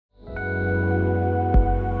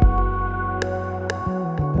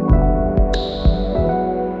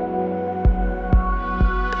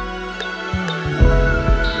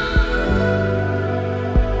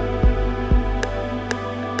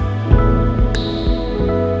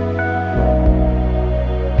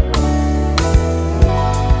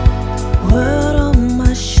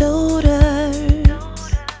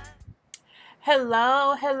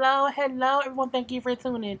hello, everyone. Thank you for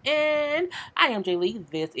tuning in. I am Jay Lee.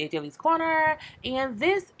 This is Jay Lee's Corner, and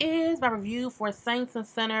this is my review for Saints and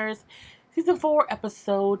Sinners, Season 4,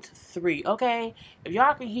 Episode 3. Okay, if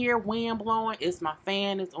y'all can hear wind blowing, it's my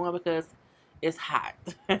fan. It's on because it's hot.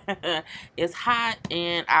 It's hot,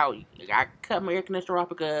 and I cut my air conditioner off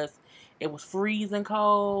because it was freezing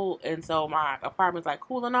cold, and so my apartment's like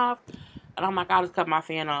cooling off. And I'm like, I'll just cut my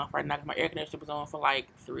fan off right now because my air conditioner was on for like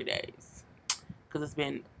 3 days. Because it's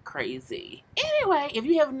been crazy. Anyway, if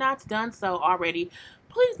you have not done so already,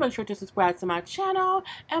 please make sure to subscribe to my channel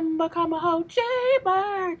and become a whole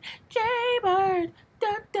Jaybird. Jaybird.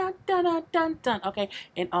 Dun, dun, dun, dun, dun, dun. Okay,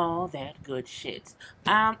 and all that good shit.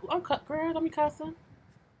 Girl, let me cussing.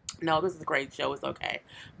 No, this is a great show. It's okay.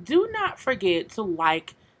 Do not forget to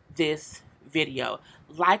like this video.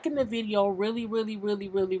 Liking the video really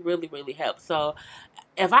helps. So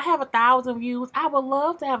if I have 1,000 views, I would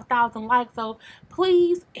love to have 1,000 likes. So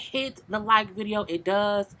please hit the like video. It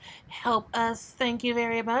does help us. Thank you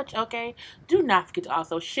very much. Okay. Do not forget to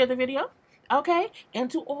also share the video. Okay,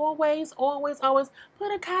 and to always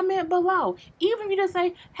put a comment below. Even if you just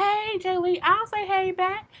say, hey, Jay Lee, I'll say hey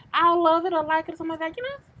back. I'll love it or like it or something like that. You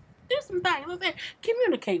know, do some things. Let's say,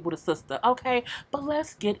 communicate with a sister, okay? But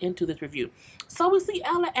let's get into this review. So we see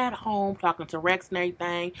Ella at home talking to Rex and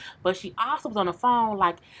everything, but she also was on the phone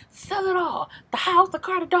like, sell it all. The house, the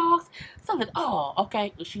car, the dogs, sell it all,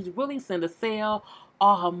 okay? She's really sent to sell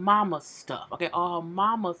all her mama's stuff, okay? All her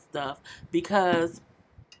mama's stuff because...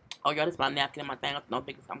 Oh, y'all, this is my napkin and my thing. Don't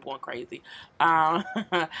think I'm going crazy.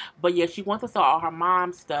 But yeah, she wants to sell all her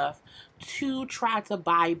mom's stuff to try to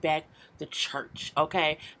buy back the church,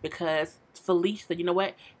 okay? Because Felicia said, you know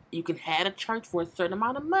what? You can have a church for a certain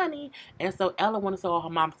amount of money. And so Ella wanted to sell all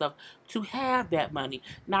her mom's stuff to have that money.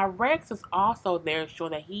 Now, Rex is also there to show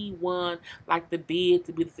that he won, like, the bid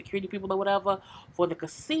to be the security people or whatever for the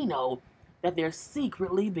casino that they're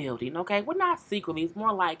secretly building, okay? Well, not secretly. It's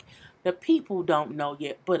more like the people don't know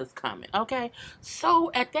yet, but it's coming, okay?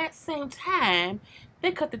 So, at that same time,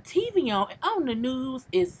 they cut the TV on, and on the news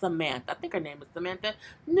is Samantha. I think her name is Samantha.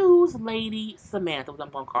 News lady Samantha, what I'm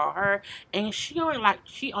going to call her. And she only like,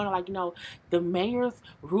 you know, the mayor's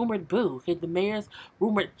rumored boo, the mayor's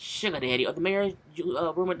rumored sugar daddy, or the mayor's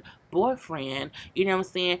rumored boyfriend, you know what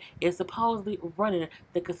I'm saying, is supposedly running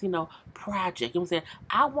the casino project. You know what I'm saying?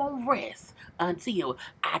 I won't rest until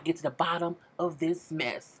I get to the bottom of this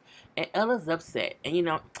mess. And Ella's upset. And, you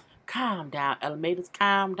know, calm down, Ella. Maybe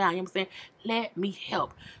calm down. You know what I'm saying? Let me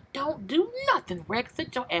help. Don't do nothing, Rex.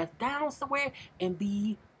 Sit your ass down somewhere and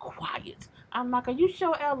be quiet. I'm like, are you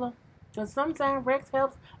sure, Ella? Because sometimes Rex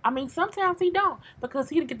helps. I mean, sometimes he don't. Because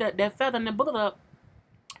he didn't get that feather and the bullet up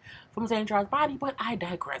from St. Charles' body, but I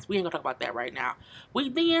digress. We ain't gonna talk about that right now. We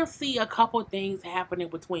then see a couple things happening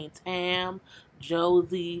between Tam,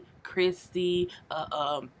 Josie, Christy,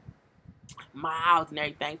 Miles, and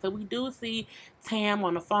everything. So we do see Tam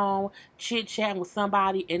on the phone chit-chatting with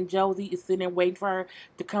somebody, and Josie is sitting there waiting for her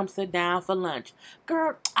to come sit down for lunch.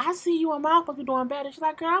 Girl, I see you and Miles supposed to be doing better. She's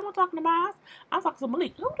like, girl, I'm not talking to Miles. I'm talking to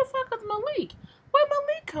Malik. Who the fuck is Malik? Where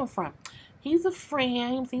Malik come from? He's a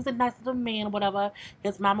friend. He's a nice little man or whatever.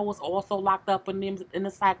 His mama was also locked up in the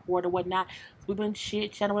psych ward or whatnot. So we've been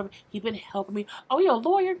chit-chatting or whatever. He's been helping me. Oh, you're a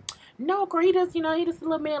lawyer? No, girl, he just, you know, he just a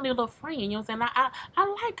little manly little friend. You know what I'm saying?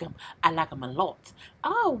 I like him. I like him a lot.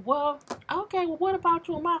 Oh, well, okay. Well, what about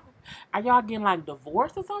you and Mama? Are y'all getting, like,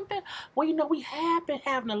 divorced or something? Well, you know, we have been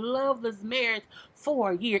having a loveless marriage for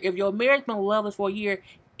a year. If your marriage been loveless for a year,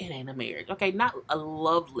 it ain't a marriage. Okay, not a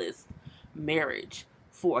loveless marriage.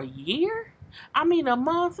 For a year? I mean, a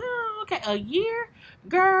month? Okay, a year?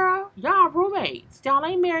 Girl, y'all roommates. Y'all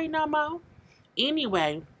ain't married no more.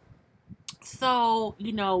 Anyway, so,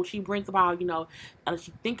 you know, she brings about, you know,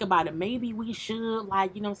 she think about it. Maybe we should,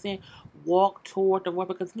 like, you know what I'm saying, walk toward the world.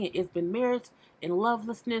 Because, again, it's been marriage and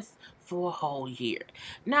lovelessness for a whole year.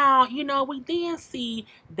 Now, you know, we then see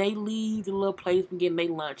they leave the little place and getting their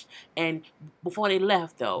lunch. And before they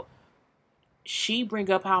left, though, she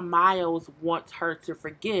bring up how Miles wants her to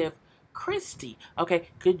forgive Christy. Okay,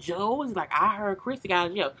 because Joe's like, I heard Christy got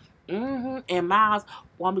out of jail. And Miles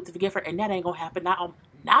want me to forgive her, and that ain't gonna happen.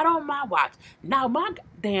 Not on my watch. Now my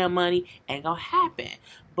damn money ain't gonna happen.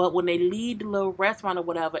 But when they leave the little restaurant or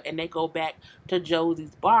whatever and they go back to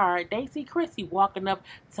Josie's bar, they see Christy walking up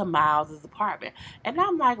to Miles' apartment. And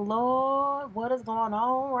I'm like, Lord, what is going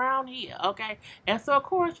on around here? Okay. And so, of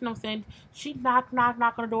course, you know what I'm saying, she knock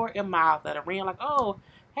on the door, and Miles let her ring, like, oh,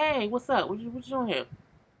 hey, what's up? What you doing here?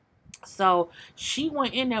 So she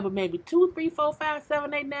went in there with maybe 2, 3, 4, 5,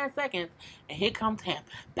 7, 8, 9 seconds. And here comes him.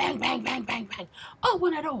 Bang, bang, bang, bang, bang.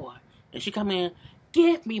 Open the door. And she come in.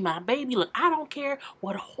 Give me my baby. Look, I don't care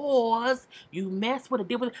what whores you mess with or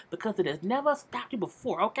deal with because it has never stopped you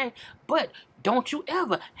before, okay? But don't you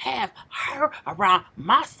ever have her around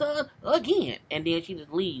my son again. And then she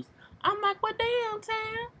just leaves. I'm like, what the hell,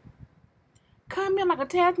 Tam? Come in like a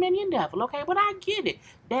Tasmanian devil, okay? But I get it.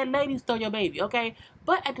 That lady stole your baby, okay?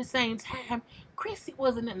 But at the same time, Chrissy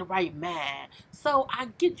wasn't in the right mind. So I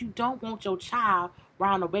get you don't want your child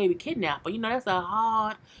around a baby kidnapper. You know, that's a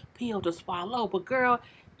hard pill to swallow. But girl,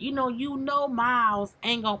 you know Miles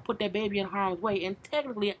ain't gonna put that baby in harm's way. And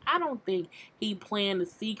technically, I don't think he planned to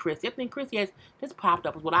see Chrissy. I think Chrissy has just popped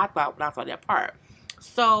up is what I thought when I saw that part.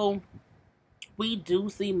 So we do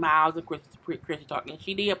see Miles and Chrissy talking.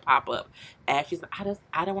 She did pop up, and she's like,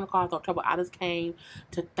 I don't want to cause no trouble. I just came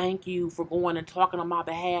to thank you for going and talking on my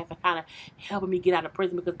behalf and kind of helping me get out of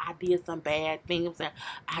prison because I did some bad things and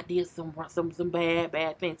I did some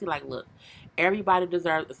bad things. She's like, look, everybody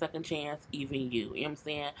deserves a second chance, even you. You know what I'm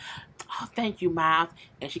saying? Oh, thank you, Miles.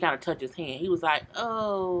 And she kind of touched his hand. He was like,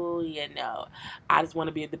 oh, I just want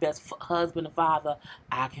to be the best husband and father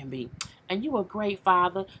I can be. And you a great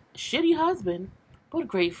father, shitty husband, but a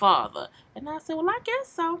great father. And I said, well, I guess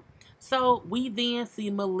so. So we then see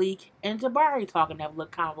Malik and Jabari talking, have a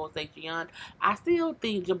little conversation. I still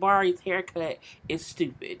think Jabari's haircut is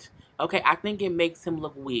stupid. Okay, I think it makes him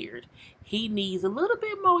look weird. He needs a little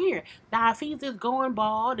bit more hair. Now, if he's just going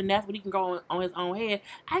bald and that's what he can grow on his own head,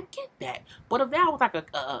 I get that. But if that was like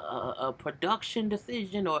a production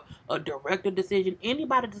decision or a director decision,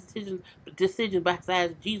 anybody's decision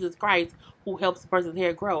besides Jesus Christ who helps the person's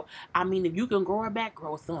hair grow. I mean, if you can grow it back,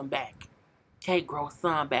 grow some back. Can't grow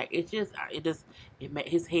some back. His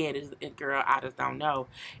head is, girl, I just don't know.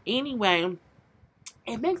 Anyway,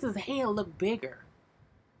 it makes his hair look bigger.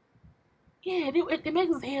 Yeah, it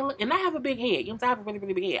makes his hair look, and I have a big head. You know what I'm saying? I have a really,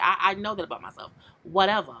 really big head. I know that about myself.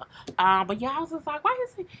 Whatever. But yeah, I was just like, why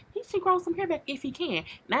is he should grow some hair back if he can.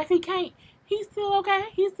 Now, if he can't, he's still okay.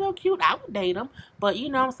 He's still cute. I would date him. But you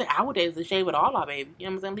know what I'm saying? I would date him to shave it all off, baby. You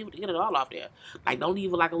know what I'm saying? Get it all off there. Like, don't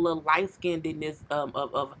leave it like a little light skinned in this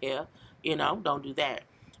of hair. You know, don't do that.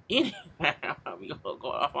 Anyway, I'm gonna go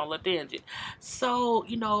off on a little tangent. So,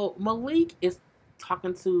 Malik is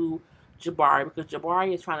talking to Jabari because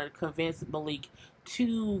Jabari is trying to convince Malik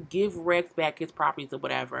to give Rex back his properties or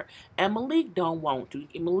whatever. And Malik don't want to.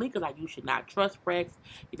 And Malik is like, you should not trust Rex.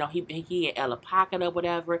 He in Ella pocket or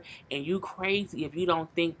whatever. And you crazy if you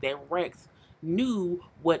don't think that Rex knew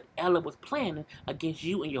what Ella was planning against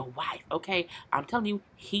you and your wife, okay? I'm telling you,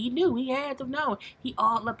 he knew. He had to know. He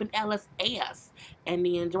all up in Ella's ass. And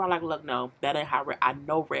then Jabari like, look, no, that ain't how I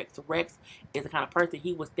know Rex. Rex is the kind of person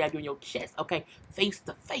he would stab you in your chest, okay? Face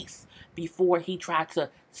to face before he tried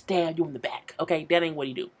to stab you in the back, okay? That ain't what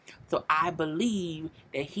he do. So I believe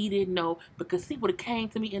that he didn't know because he would have came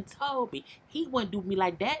to me and told me. He wouldn't do me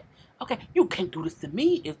like that. Okay, you can't do this to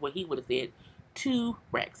me is what he would have said to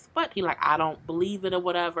Rex. But he like, I don't believe it or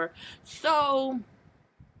whatever. So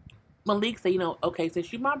Malik said, okay,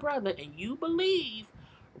 since you're my brother and you believe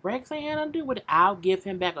Rex ain't had nothing to do with it, I'll give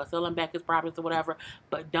him back or sell him back his properties or whatever.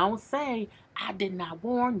 But don't say I did not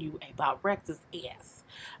warn you about Rex's ass.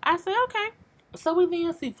 I said, okay. So we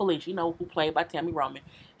then see Felicia, who played by Tammy Roman.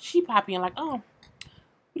 She pop in like, oh,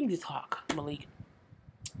 we need to talk, Malik.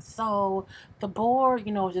 So the board,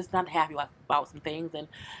 is just not happy about some things. And,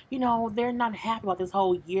 they're not happy about this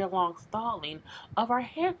whole year-long stalling of our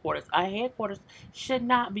headquarters. Our headquarters should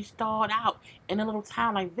not be stalled out in a little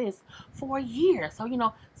town like this for a year.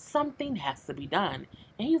 So, something has to be done.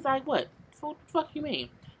 And he's like, what? What the fuck you mean?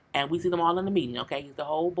 And we see them all in the meeting, okay? He's the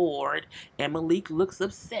whole board. And Malik looks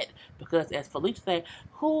upset because, as Felicia said,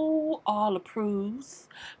 who all approves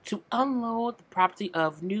to unload the property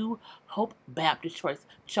of New Hope Baptist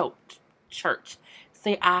Church?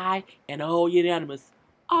 Say aye, and all unanimous.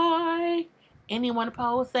 Aye. Anyone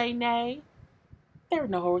opposed, say nay. There are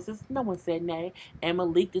no horses. No one said nay. And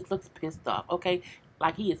Malik just looks pissed off, okay?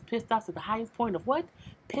 Like he is pissed off to the highest point of what?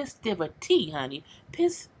 Pistivity, honey.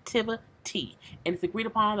 Pistivity. And it's agreed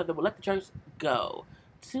upon that they will let the church go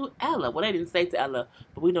to Ella. Well, they didn't say to Ella,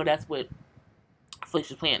 but we know that's what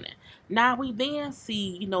Felicia's planning. Now we then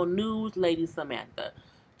see, news lady Samantha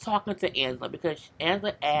talking to Angela because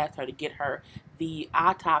Angela asked her to get her the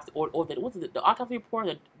autopsy or the autopsy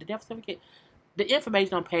report, the death certificate, the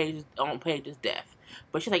information on Paige's death.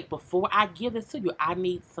 But she's like, before I give this to you, I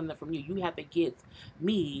need something from you. You have to get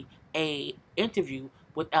me a interview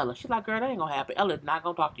with Ella. She's like, girl, that ain't gonna happen. Ella's not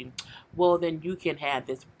gonna talk to you. Well, then you can have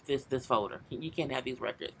this folder. You can't have these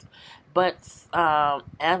records. But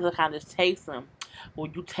Angela kind of just takes them.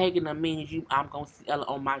 Well, you taking them means I'm gonna see Ella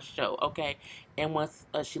on my show, okay? And once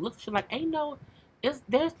she looks, she's like,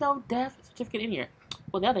 there's no death certificate in here.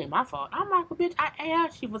 well, that ain't my fault. I'm like, well, bitch, I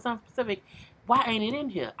asked you for something specific. Why ain't it in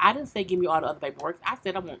here? I didn't say give me all the other paperwork. I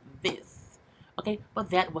said I want this. Okay, but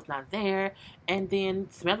that was not there. And then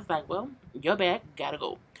Samantha's like, well, you're back, gotta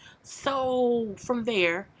go. So from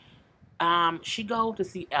there, she go to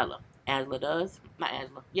see Ella. Angela does. Not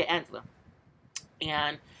Angela. Yeah, Angela.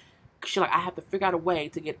 And she's like, I have to figure out a way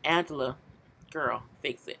to get Angela, girl,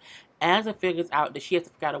 fix it. Angela figures out that she has to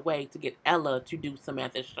figure out a way to get Ella to do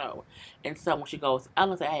Samantha's show. And so when she goes,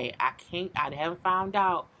 Ella said, hey, I haven't found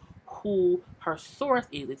out who her source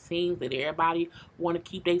is. It seems that everybody want to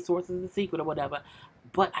keep their sources a secret or whatever.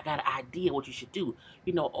 But I got an idea what you should do.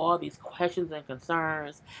 You know, all these questions and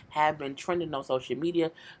concerns have been trending on social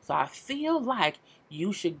media. So I feel like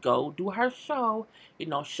you should go do her show. You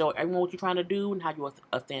know, show everyone what you're trying to do and how you're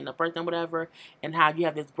a stand-up person, whatever, and how you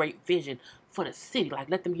have this great vision for the city. Like,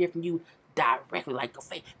 let them hear from you directly. Like, go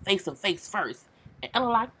face to face first. And Ella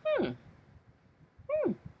like,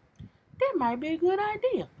 that might be a good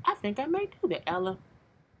idea. I think I may do that, Ella.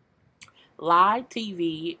 Live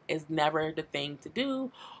TV is never the thing to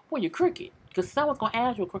do when you're crooked. Because someone's going to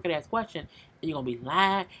ask you a crooked ass question and you're going to be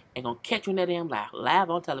lying and going to catch you in that damn lie. Live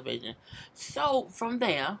on television. So from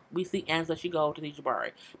there, we see Angela, she goes to see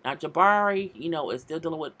Jabari. Now Jabari, you know, is still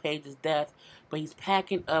dealing with Paige's death, but he's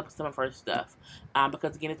packing up some of her stuff.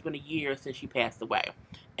 Because again, it's been a year since she passed away.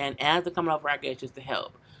 And Angela coming over, I guess, just to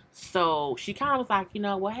help. So she kind of was like, you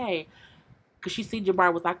know, well, hey, because she see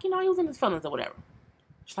Jabari was like, you know, he was in his feelings or whatever.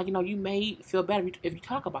 She's like, you know, you may feel better if you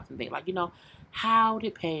talk about something. Like, you know, how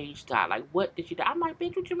did Paige die? Like, what did she die? I'm like,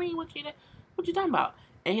 bitch, what you mean? What you talking about?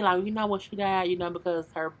 And he like, you know what, she died, you know, because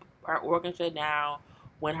her organs shut down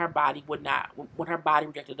when her body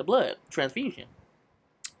rejected the blood transfusion.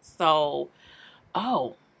 So,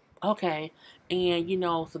 oh, okay. And, you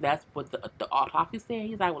know, so that's what the autopsy said.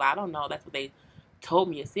 He's like, well, I don't know. That's what they told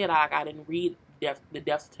me. It said, like, I didn't read the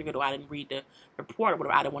death certificate, or I didn't read the report, or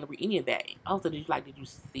whatever. I didn't want to read any of that. Oh, so did you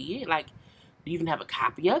see it? Like, do you even have a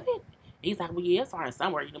copy of it? He's like, well, yeah, it's on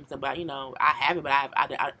somewhere. You know what I'm saying? But, you know, I have it, but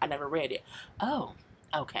I never read it. Oh,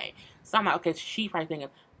 okay. So I'm like, okay, she's probably thinking,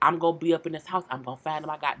 I'm going to be up in this house. I'm going to find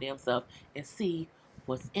my goddamn stuff and see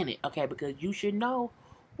what's in it. Okay, because you should know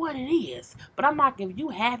what it is. But I'm like, if you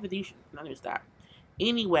have it, you should. Let me stop.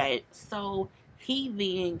 Anyway, so he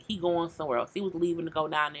going somewhere else. He was leaving to go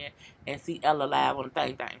down there and see Ella live on the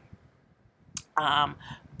thing.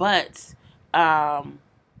 But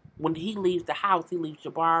when he leaves the house, he leaves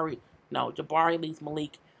Jabari. No, Jabari leaves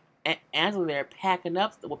Malik and Angela there packing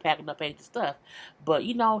up Paige's stuff. But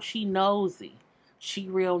you know, she nosy. She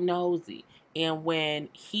real nosy. And when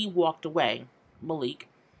he walked away, Malik,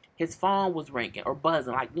 his phone was ringing or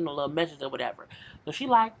buzzing, like, you know, little message or whatever. So she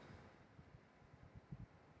like,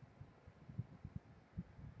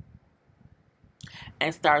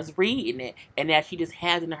 and starts reading it. And as she just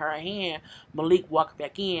has it in her hand, Malik walks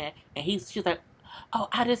back in, and she's like, oh,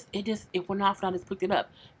 it went off, and I just picked it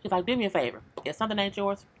up. She's like, do me a favor. If something ain't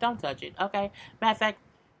yours, don't touch it, okay? Matter of fact,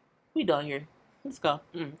 we done here. Let's go.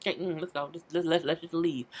 Okay, let's go. Let's just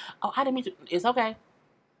leave. Oh, I didn't mean to. It's okay.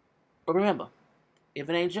 But remember, if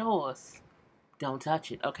it ain't yours, don't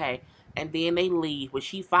touch it, okay? And then they leave. But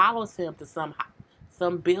she follows him to some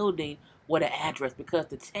building with an address because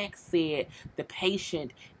the text said the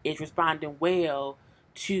patient is responding well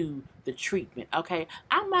to the treatment, okay?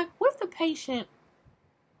 I'm like, what if the patient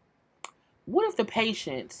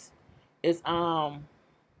is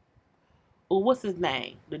what's his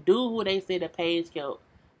name? The dude who they said that Paige killed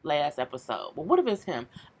last episode. But what if it's him?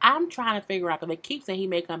 I'm trying to figure out, because they keep saying he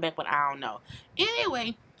may come back, but I don't know.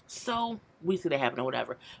 Anyway, so we see that happen or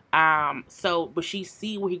whatever. But she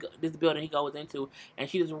see where this building he goes into, and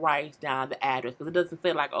she just writes down the address, because it doesn't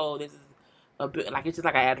say like, oh, this is like, it's just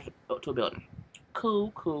like an address to a building.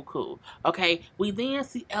 Cool. Okay, we then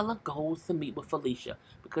see Ella goes to meet with Felicia,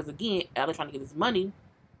 because again, Ella's trying to get this money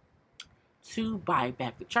to buy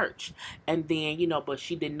back the church. And then, you know, but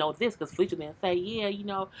she didn't know this, because Felicia didn't say, yeah, you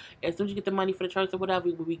know, as soon as you get the money for the church or whatever,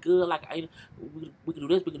 it would be good. Like, we can do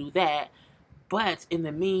this, we can do that. But in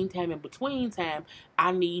the meantime, in between time,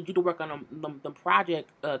 I need you to work on the project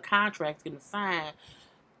contracts, getting signed,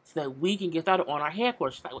 so that we can get started on our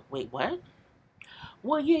headquarters. She's like, wait, what?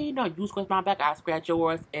 Well, yeah, you know, you scratch my back, I scratch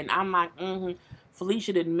yours. And I'm like,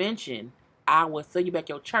 Felicia didn't mention I will sell you back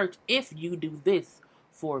your church if you do this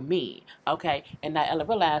for me, okay? And now Ella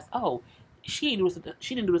realized, oh, she didn't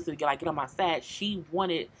do this to like get on my side. She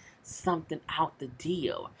wanted something out the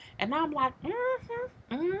deal, and I'm like,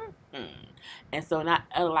 And so now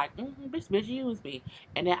Ella like, bitch, use me.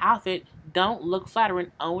 And that outfit don't look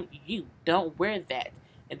flattering on you. Don't wear that.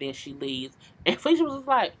 And then she leaves, and Felicia was just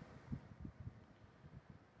like,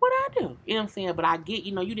 What I do? You know what I'm saying? But I get,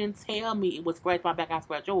 you didn't tell me it was scratch my back, I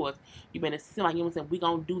scratch yours. You made it seem like, you know what I'm saying, we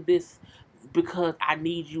gonna do this because I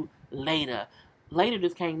need you later. Later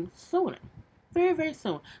just came sooner. Very, very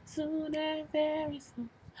soon. Sooner, very soon.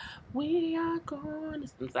 We are going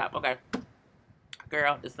to stop. Okay.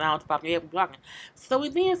 Girl, the sounds popping up and talking. So we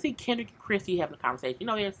then see Kendrick and Chrissy having a conversation.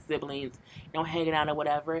 They're siblings, hanging out or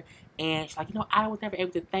whatever. And she's like, I was never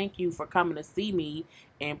able to thank you for coming to see me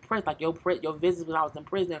in prison. Like your visits when I was in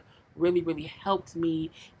prison really, really helped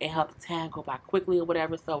me and helped the time go by quickly or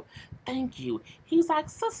whatever. So thank you. He's like,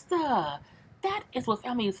 sister, that is what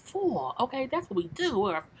family is for. Okay, that's what we do.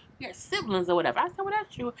 We're siblings or whatever. I said, well,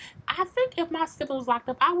 that's true. I think if my siblings was locked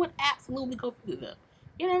up, I would absolutely go visit them.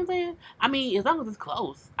 You know what I'm saying? I mean, as long as it's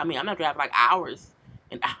close. I mean, I'm not driving like hours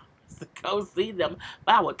and hours to go see them.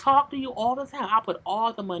 But I would talk to you all the time. I'll put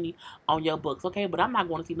all the money on your books, okay? But I'm not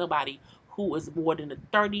going to see nobody who is more than a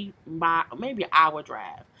 30-mile, maybe an hour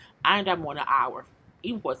drive. I ain't driving more than an hour,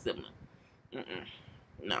 even for a sibling.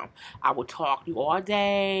 No. I would talk to you all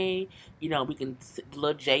day. We can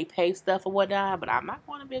little J Pace stuff or whatnot, but I'm not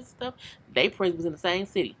going to visit stuff. They prison was in the same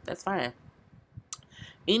city. That's fine.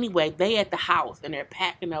 Anyway, they at the house and they're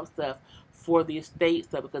packing up stuff for the estate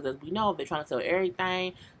stuff because, as we know, they're trying to sell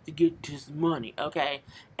everything to get this money, okay?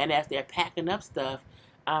 And as they're packing up stuff,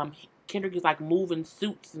 Kendrick is like moving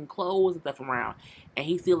suits and clothes and stuff around, and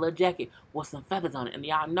he see a little jacket with some feathers on it. And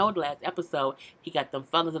y'all know the last episode he got them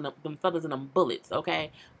feathers and them bullets,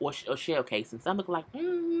 okay, or shell casing. So I'm looking like,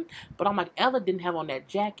 but I'm like, Ella didn't have on that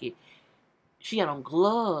jacket. She had on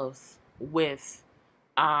gloves with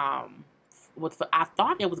I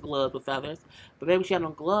thought it was gloves with feathers, but maybe she had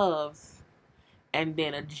on gloves and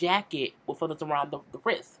then a jacket with feathers around the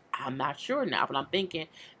wrist. I'm not sure now, but I'm thinking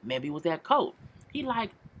maybe it was that coat. He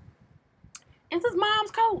like, it's his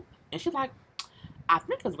mom's coat. And she's like, I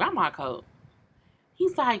think it's grandma's coat.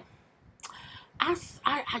 He's like, I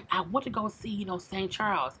went to go see, St.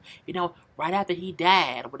 Charles, right after he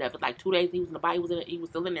died or whatever. Like 2 days he was in the body, he was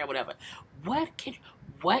still in there or whatever. What,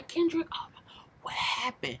 Kendrick? Oh, what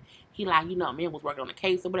happened? He like, man was working on the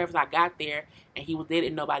case or whatever. So I got there and he was dead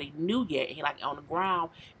and nobody knew yet. And he like on the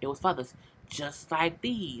ground, it was feathers just like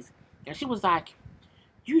these. And she was like,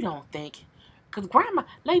 you don't think, because grandma,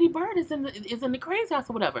 Lady Bird is in the crazy house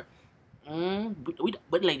or whatever.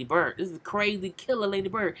 But Lady Bird, this is crazy killer Lady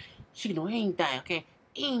Bird. She can do anything, okay?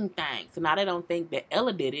 Anything. So now they don't think that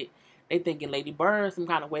Ella did it. They thinking Lady Bird some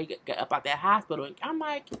kind of way got up out that hospital. And I'm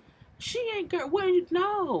like, she ain't girl. What do you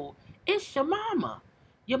know? It's your mama.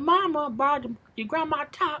 Your mama borrowed your grandma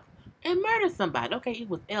top and murdered somebody. Okay, it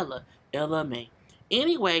was Ella May.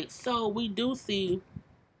 Anyway, so we do see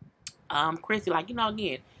Chrissy like,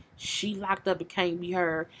 again, she locked up, it can't be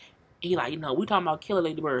her. He like, we talking about killing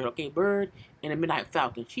Lady Bird. Okay, Bird and the Midnight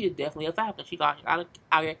Falcon. She is definitely a Falcon. She got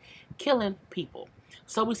out here killing people.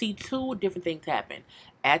 So we see two different things happen.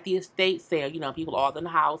 At the estate sale, people all in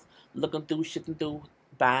the house looking through, shifting through,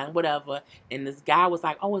 buying whatever. And this guy was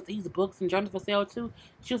like, oh, it's these books and journals for sale too?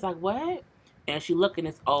 She was like, what? And she looked in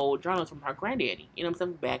this old journals from her granddaddy. You know what I'm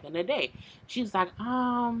saying? Back in the day. She was like,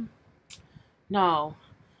 no,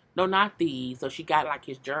 not these. So she got like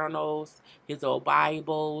his journals, his old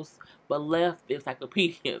Bibles, but left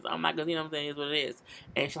encyclopedias. I'm like, you know what I'm saying, is what it is.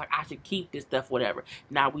 And she's like, I should keep this stuff, whatever.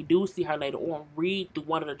 Now we do see her later on read through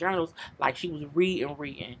one of the journals, like she was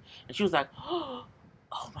reading. And she was like, oh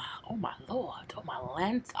my Lord, oh my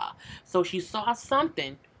Lanta. So she saw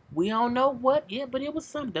something. We don't know what yet, but it was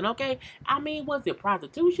something, okay? I mean, was it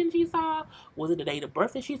prostitution she saw? Was it the date of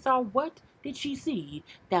birth that she saw? What did she see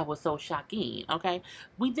that was so shocking, okay?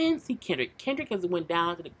 We then see Kendrick. Kendrick has went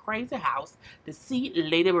down to the crazy house to see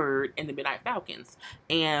Lady Bird and the Midnight Falcons.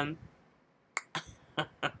 And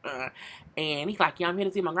and he's like, yeah, I'm here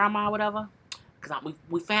to see my grandma or whatever. Because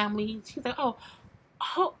we family. She's like, oh,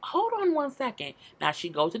 hold on 1 second. Now she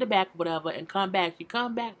goes to the back or whatever and come back. She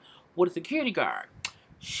come back with a security guard.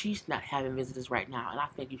 She's not having visitors right now, and I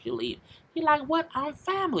think you should leave. He's like, what? I'm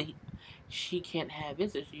family. She can't have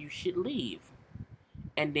visitors. You should leave.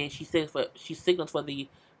 And then she signals for the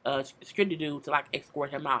security dude to like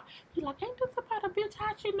escort him out. He's like, ain't this about a bitch?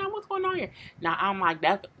 How she know what's going on here? Now I'm like,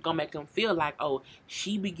 that's gonna make him feel like, oh,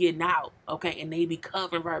 she be getting out, okay, and they be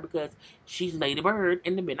covering her because she's Lady Bird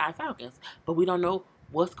and the Midnight Falcons, but we don't know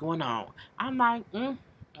what's going on. I'm like,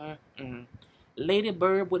 Lady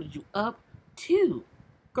Bird, what are you up to?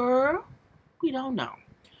 Girl, we don't know.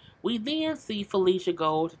 We then see Felicia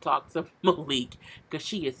go to talk to Malik because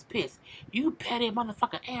she is pissed. You petty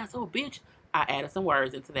motherfucking asshole, bitch. I added some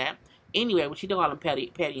words into that. Anyway, she don't call him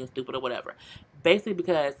petty and stupid or whatever. Basically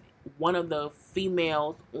because one of the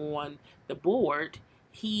females on the board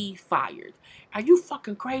he fired. Are you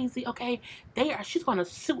fucking crazy? Okay, she's gonna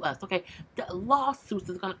sue us. Okay, the lawsuits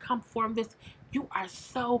is gonna come from this. You are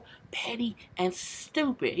so petty and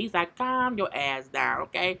stupid. He's like, calm your ass down.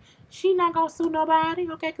 Okay, she not gonna sue nobody.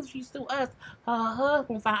 Okay, because she sue us, her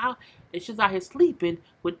husband find out that she's out here sleeping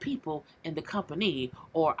with people in the company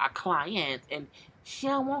or our clients, and she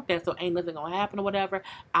don't want that, so ain't nothing gonna happen or whatever.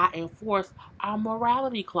 I enforce our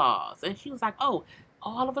morality clause. And she was like, oh,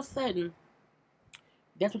 all of a sudden,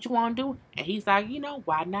 that's what you want to do? And he's like,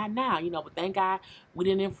 why not now? But thank God we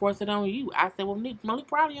didn't enforce it on you. I said, well, Malik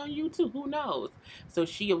probably on you too. Who knows? So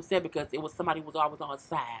she upset because it was somebody who was always on her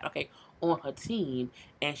side, okay, on her team,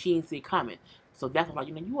 and she didn't see it coming. So that's why,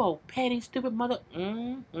 you old petty, stupid mother.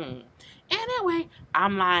 Anyway,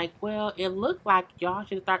 I'm like, well, it looked like y'all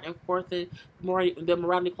should start enforcing the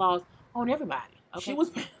morality clause on everybody. Okay? She was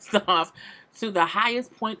pissed off to the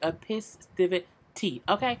highest point of pissed teeth,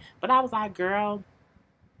 okay? But I was like, girl,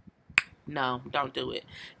 no, don't do it.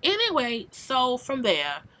 Anyway, so from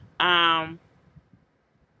there, Miles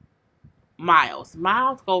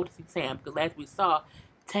goes to see Tam because as we saw,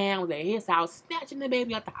 Tam was at his house snatching the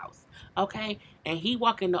baby out the house. Okay, and he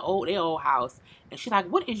walked in their old house, and she's like,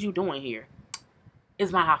 "What is you doing here?"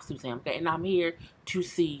 It's my house too, Tam. Okay, and I'm here to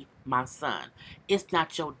see my son. It's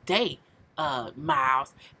not your day,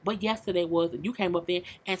 Miles. But yesterday was, and you came up there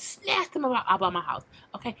and snatched him about my house.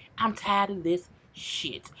 Okay, I'm tired of this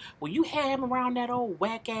shit. When you had him around that old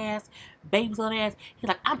whack ass, baby son ass, he's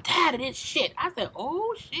like, I'm tired of this shit. I said,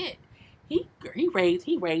 oh shit. He raised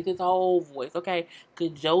his whole voice, okay?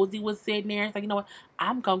 Because Josie was sitting there. It's like, you know what?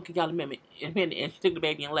 I'm gonna give y'all a minute. And she took the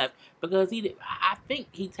baby and left because I think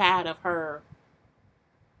he tired of her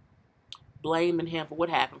blaming him for what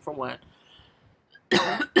happened, for one,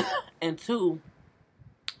 and two,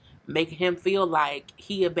 making him feel like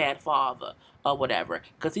he a bad father or whatever.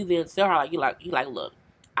 Because he then tell her like, look,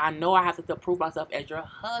 I know I have to prove myself as your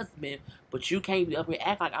husband, but you can't be up here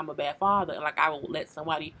act like I'm a bad father and like I will let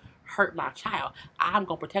somebody hurt my child. I'm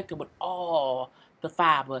gonna protect him with all the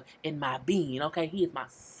fiber in my being. Okay, he is my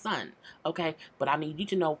son. Okay, but I need you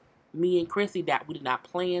to know, me and Chrissy, that we did not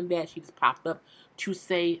plan that. She just popped up to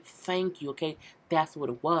say thank you. Okay, that's what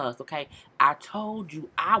it was. Okay, I told you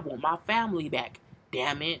I want my family back.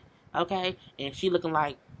 Damn it. Okay, and she looking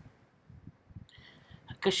like,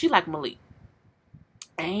 cause she like Malik,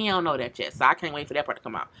 and he don't know that yet. So I can't wait for that part to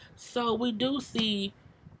come out. So we do see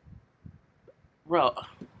Rose.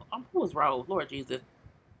 Who was Rose? Lord Jesus.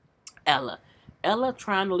 Ella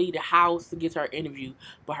trying to leave the house to get her interview,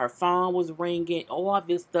 but her phone was ringing. All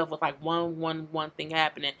this stuff was like one thing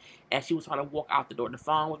happening as she was trying to walk out the door. The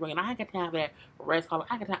phone was ringing. I ain't got time for that. Rest call.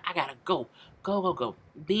 I gotta go. Go.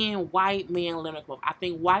 Then White Man Leonard. I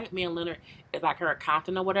think White Man Leonard is like her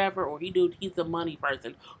accountant or whatever, or he's a money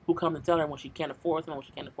person who comes to tell her when she can't afford something, when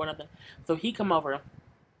she can't afford nothing. So he come over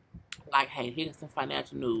like, hey, here's some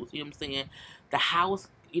financial news. You know what I'm saying? The house,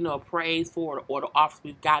 appraised for, or the offers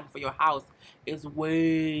we've gotten for your house is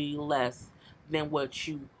way less than what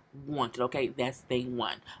you wanted. Okay, that's thing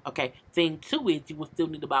one. Okay, thing two is you will still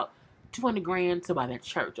need about $200,000 to buy that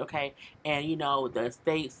church. Okay, and the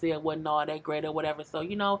estate sale wasn't all that great or whatever. So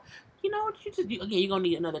you're gonna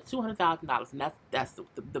need another $200,000, and that's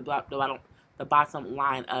the bottom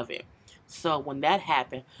line of it. So when that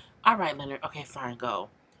happened, all right, Leonard. Okay, fine, go.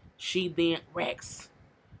 She then Rex,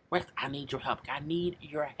 I need your help. I need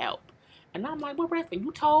your help. And I'm like, well, Rex,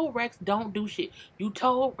 you told Rex don't do shit. You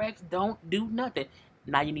told Rex don't do nothing.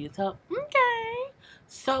 Now you need his help. Okay.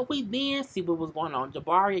 So we then see what was going on.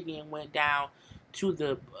 Jabari again went down to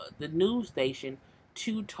the news station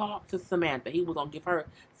to talk to Samantha. He was gonna give her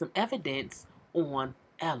some evidence on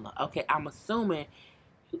Ella. Okay, I'm assuming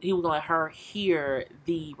he was gonna let her hear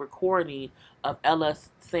the recording of Ella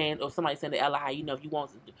saying, or somebody saying to Ella, how if you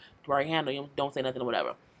want to right handle, you don't say nothing or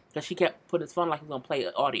whatever. Because she kept putting his phone like he was gonna play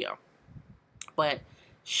audio. But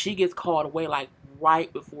she gets called away like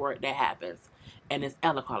right before that happens. And it's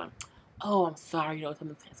Ella calling. Oh, I'm sorry,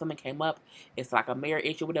 something came up. It's like a mayor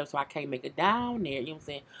issue or whatever, so I can't make it down there. You know what I'm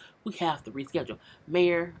saying? We have to reschedule.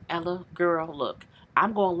 Mayor, Ella, girl, look,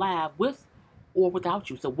 I'm going live with or without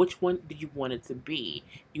you. So which one do you want it to be?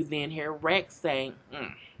 You then hear Rex saying,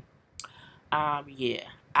 yeah,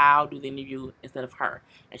 I'll do the interview instead of her.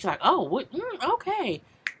 And she's like, oh, what? Okay.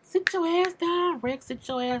 Sit your ass down, Rex. Sit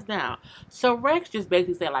your ass down. So Rex just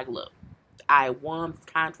basically said, like, look, I won this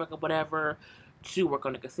contract or whatever to work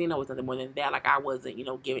on the casino. It was nothing more than that. Like, I wasn't,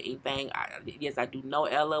 giving anything. Yes, I do know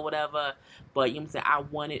Ella, whatever. But, you know what I'm saying? I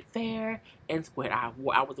won it fair and square. I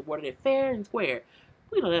was awarded it fair and square.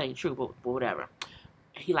 We know that ain't true, but whatever.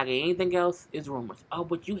 He like, anything else is rumors. Oh,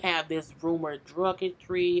 but you have this rumored drug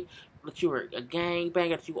history. that you were a gangbanger,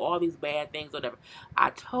 that you all these bad things, whatever. I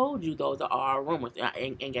told you those are all rumors.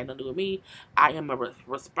 Ain't got nothing to do with me. I am a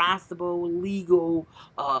responsible, legal,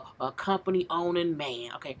 a company owning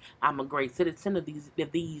man. Okay, I'm a great citizen of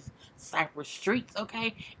these Cypress streets.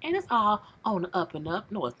 Okay, and it's all on the up and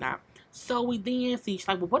up. No, it's not. So we then see, she's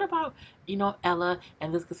like, well, what about, Ella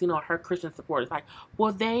and this casino, her Christian supporters? Like,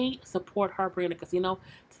 will they support her bringing the casino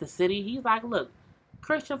to the city? He's like, look,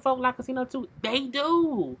 Christian folk like casino too. They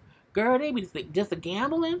do. Girl, they be just a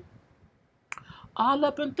gambling all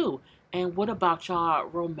up and through. And what about y'all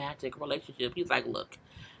romantic relationship? He's like, look,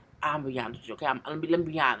 I'm gonna be honest with you, okay? Let me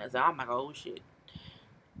be honest. I'm like, oh shit.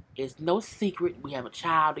 It's no secret we have a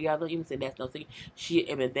child together. Even say that's no secret. She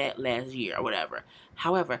admitted that last year or whatever.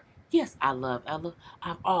 However, yes, I love Ella.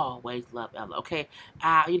 I've always loved Ella, okay?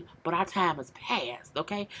 But our time has passed,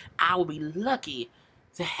 okay? I will be lucky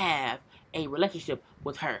to have a relationship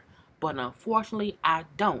with her. But unfortunately, I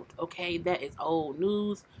don't, okay? That is old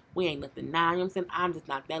news. We ain't nothing now, you know what I'm saying? I'm just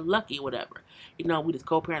not that lucky or whatever. We just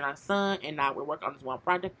co-parent our son, and now we're working on this one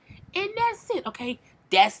project. And that's it, okay?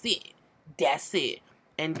 That's it. That's it.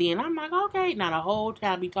 And then I'm like, okay. Now the whole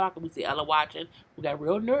time we talking, we see Ella watching. We got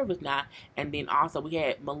real nervous now. And then also we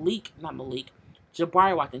had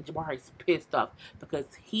Jabari watching. Jabari's pissed off because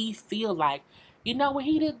he feels like, you know what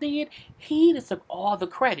he just did? He just took all the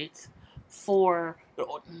credits for,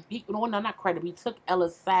 not credit. He took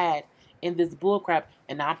Ella's side in this bullcrap,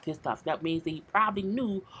 and I'm pissed off. That means that he probably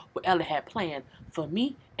knew what Ella had planned for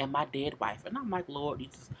me and my dead wife. And I'm like, Lord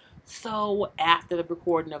Jesus. So after the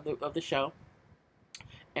recording of the show,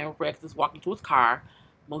 and Rex is walking to his car,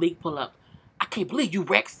 Malik pull up. I can't believe you,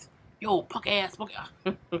 Rex. Yo, punk ass.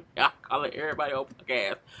 I call it everybody old punk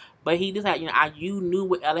ass. But he just had, you knew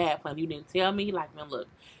what Ella had planned. You didn't tell me. Like, man, look,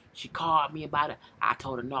 she called me about it. I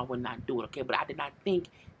told her no, I would not do it, okay? But I did not think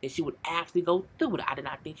that she would actually go through with it. I did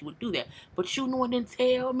not think she would do that. But you knew and didn't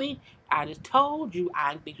tell me. I just told you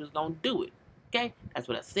I didn't think she was going to do it, okay? That's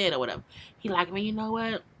what I said or whatever. He like, man, you know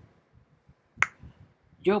what?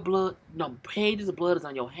 Your blood, Paige's blood is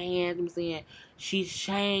on your hands, you know what I'm saying? She's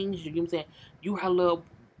changed, you know what I'm saying? You her little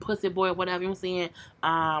pussy boy or whatever, you know what I'm saying?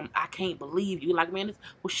 I can't believe you. Like, man,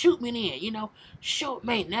 well, shoot me then, shoot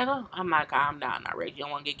me, nigga. I'm like, calm down now, Rex. You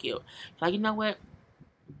don't want to get killed. Like, you know what?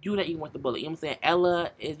 You that even want the bullet, you know what I'm saying?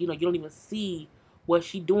 Ella is, you don't even see what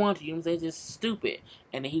she doing to you, you know what I'm saying? It's just stupid.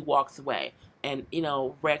 And then he walks away. And,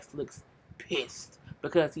 Rex looks pissed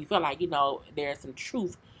because he felt like, there's some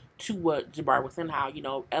truth to what Jabari was saying, how,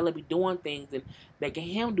 Ella be doing things and making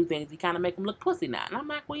him do things. He kind of make him look pussy now. And I'm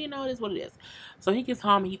like, well, it is what it is. So he gets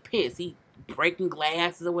home and he pissed. He breaking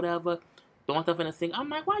glasses or whatever, throwing stuff in the sink. I'm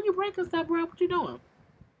like, why you breaking stuff, bro? What you doing?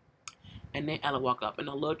 And then Ella walk up in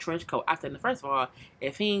a little trench coat. I said, first of all,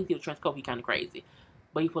 if he ain't see the trench coat, he kind of crazy.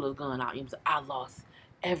 But he pulled his gun out. He was like, I lost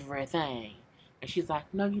everything. And she's like,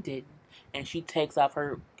 no, you didn't. And she takes off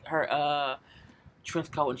her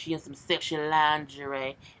trench coat and she has some sexual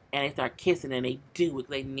lingerie. And they start kissing and they do it.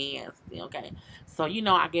 They nasty, okay? So,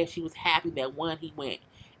 I guess she was happy that one, he went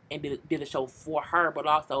and did a show for her, but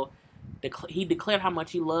also he declared how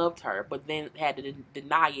much he loved her, but then had to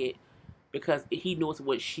deny it because he knew it's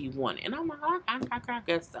what she wanted. And I'm like, I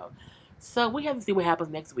guess so. So we have to see what happens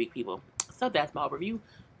next week, people. So that's my overview.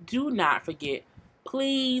 Do not forget,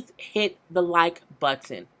 please hit the like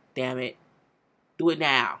button. Damn it. Do it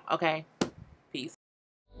now, okay?